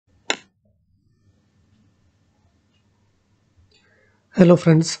Hello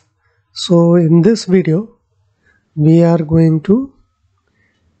friends, so in this video we are going to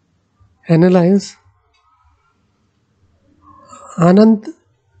analyze Anant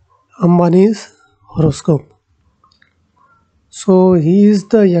Ambani's horoscope. So he is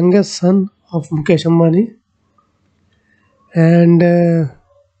the youngest son of Mukesh Ambani, and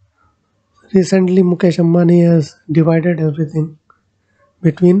recently Mukesh Ambani has divided everything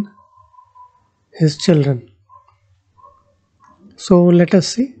between his children. So let us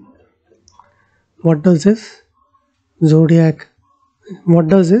see what does his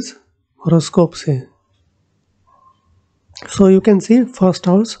horoscope say. So you can see first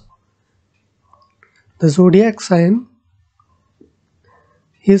house, the zodiac sign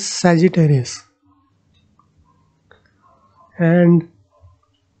is Sagittarius, and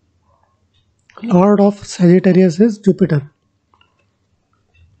Lord of Sagittarius is Jupiter,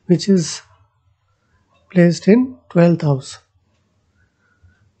 which is placed in 12th house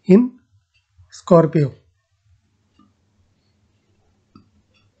in Scorpio.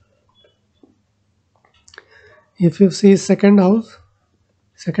 If you see second house,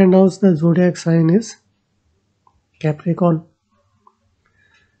 the zodiac sign is Capricorn.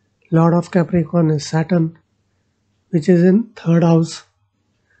 Lord of Capricorn is Saturn, which is in third house.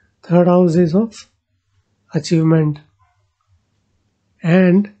 Third house is of achievement,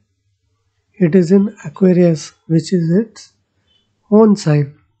 and it is in Aquarius, which is its own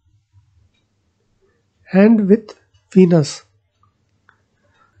sign, and with Venus.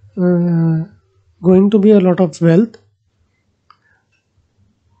 Going to be a lot of wealth.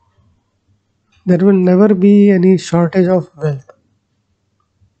 There will never be any shortage of wealth,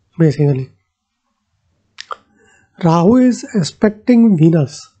 basically. Rahu is aspecting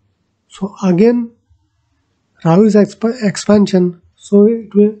Venus, so again Rahu is expansion, so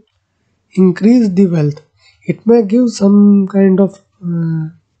it will increase the wealth. It may give some kind of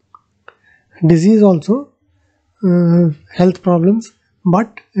disease also, health problems,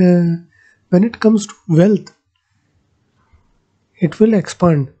 but when it comes to wealth, it will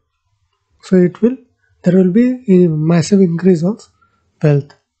expand. So there will be a massive increase of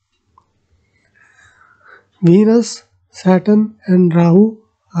wealth. Venus, Saturn and Rahu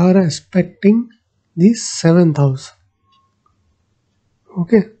are aspecting the 7th house.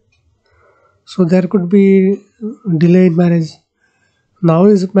 Okay. So there could be delay in marriage. Now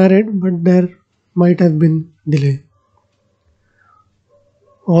he is married, but there might have been delay.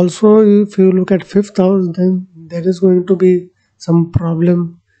 Also, if you look at 5th house, then there is going to be some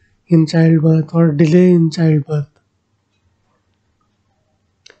problem in childbirth or delay in childbirth.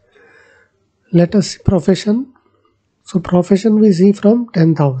 Let us see profession. So profession we see from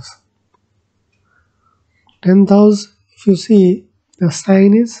 10th house. 10th house, if you see, the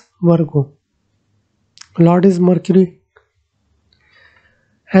sign is Virgo. Lord is Mercury,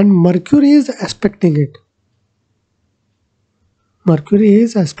 and Mercury is aspecting it. Mercury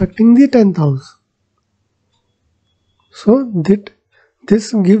is aspecting the 10th house. So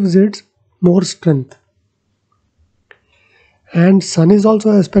this gives it more strength. And Sun is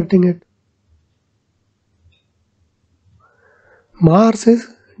also aspecting it. Mars is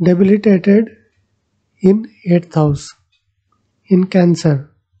debilitated in 8th house in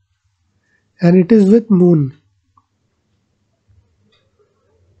Cancer, and it is with Moon.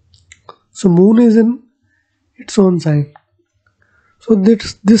 So Moon is in its own sign. So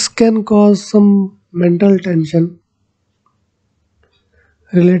this can cause some mental tension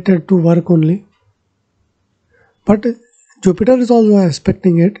related to work only. But Jupiter is also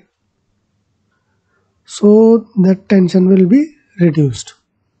aspecting it, so that tension will be reduced.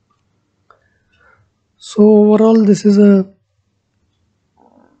 So overall, this is a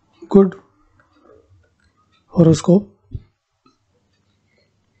good horoscope.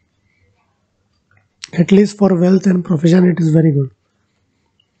 At least for wealth and profession, it is very good.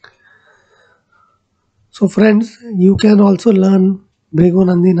 So friends, you can also learn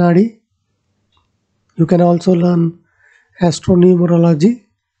Nadi. You can also learn ASTRO-NUMEROLOGY.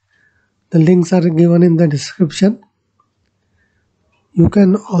 The links are given in the description. You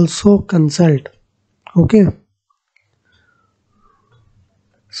can also consult. Okay.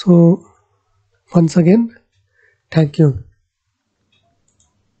 So once again, thank you.